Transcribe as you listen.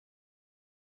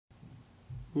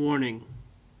Warning: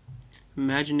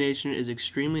 imagination is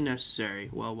extremely necessary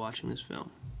while watching this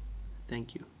film.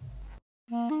 Thank you.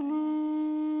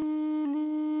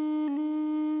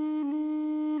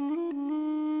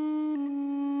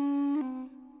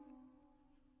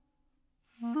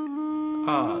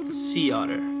 The sea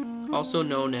otter, also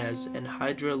known as an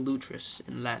Hydra lutris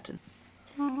in Latin.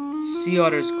 Sea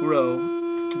otters grow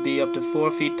to be up to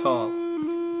 4 feet tall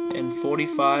and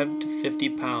 45 to 50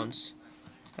 pounds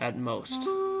at most.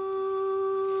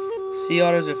 Sea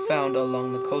otters are found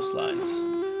along the coastlines,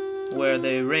 where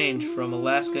they range from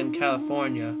Alaska and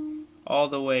California all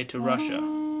the way to Russia.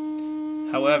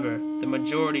 However, the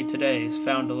majority today is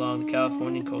found along the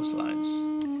Californian coastlines.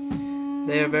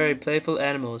 They are very playful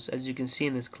animals, as you can see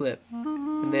in this clip,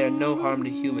 and they are no harm to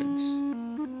humans.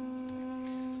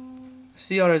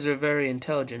 Sea otters are very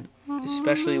intelligent,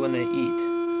 especially when they eat.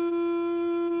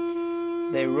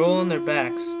 They roll on their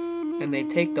backs, and they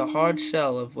take the hard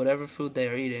shell of whatever food they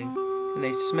are eating, and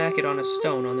they smack it on a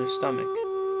stone on their stomach.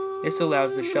 This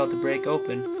allows the shell to break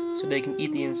open so they can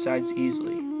eat the insides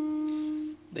easily.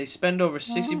 They spend over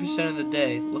 60% of the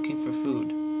day looking for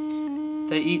food.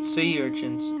 They eat sea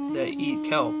urchins that eat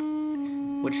kelp,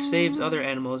 which saves other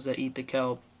animals that eat the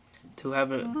kelp to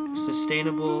have a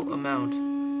sustainable amount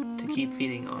to keep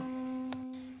feeding on.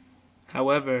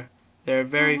 However, there are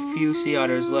very few sea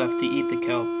otters left to eat the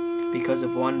kelp because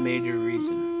of one major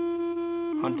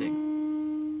reason: hunting.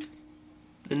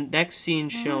 The next scene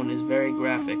shown is very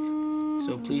graphic,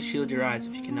 so please shield your eyes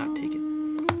if you cannot take it.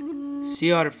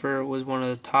 Sea otter fur was one of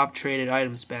the top traded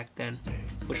items back then,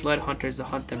 which led hunters to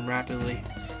hunt them rapidly,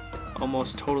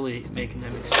 almost totally making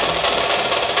them extinct.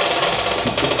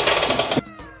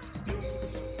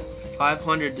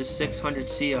 500 to 600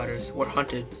 sea otters were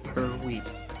hunted per week.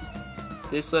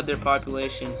 This led their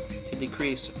population to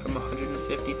decrease from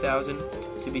 150,000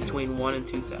 to between 1 and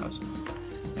 2,000.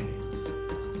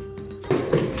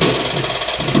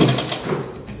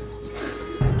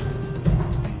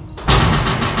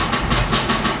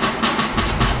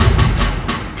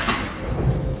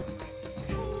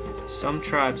 Some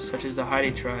tribes, such as the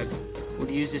Haida tribe,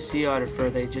 would use the sea otter fur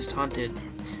they just hunted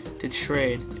to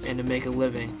trade and to make a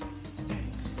living.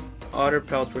 Otter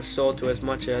pelts were sold to as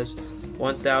much as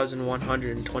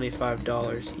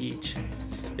 $1,125 each.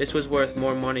 This was worth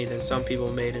more money than some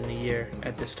people made in a year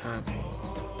at this time.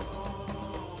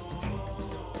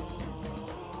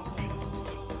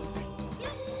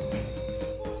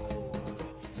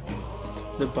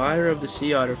 The buyer of the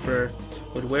sea otter fur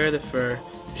would wear the fur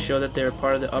to show that they were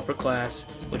part of the upper class,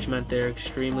 which meant they were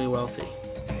extremely wealthy.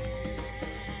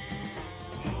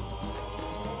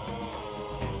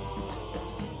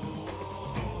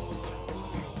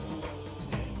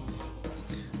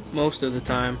 Most of the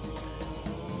time,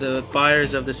 the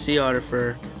buyers of the sea otter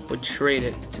fur would trade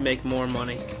it to make more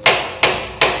money.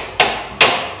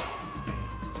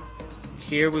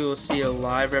 Here we will see a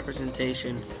live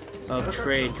representation of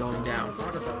trade going down.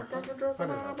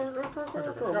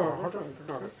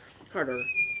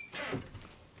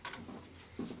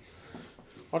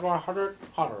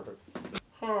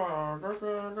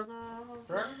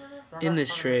 In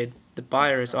this trade, the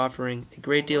buyer is offering a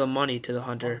great deal of money to the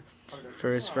hunter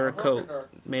for his fur coat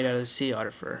made out of sea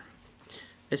otter fur.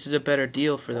 This is a better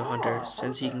deal for the hunter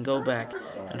since he can go back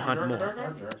and hunt more.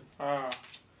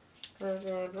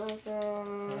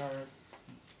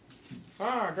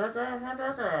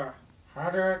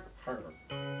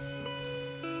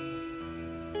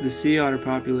 The sea otter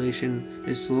population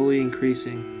is slowly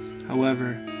increasing.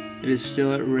 However, it is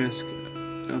still at risk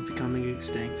of becoming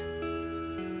extinct.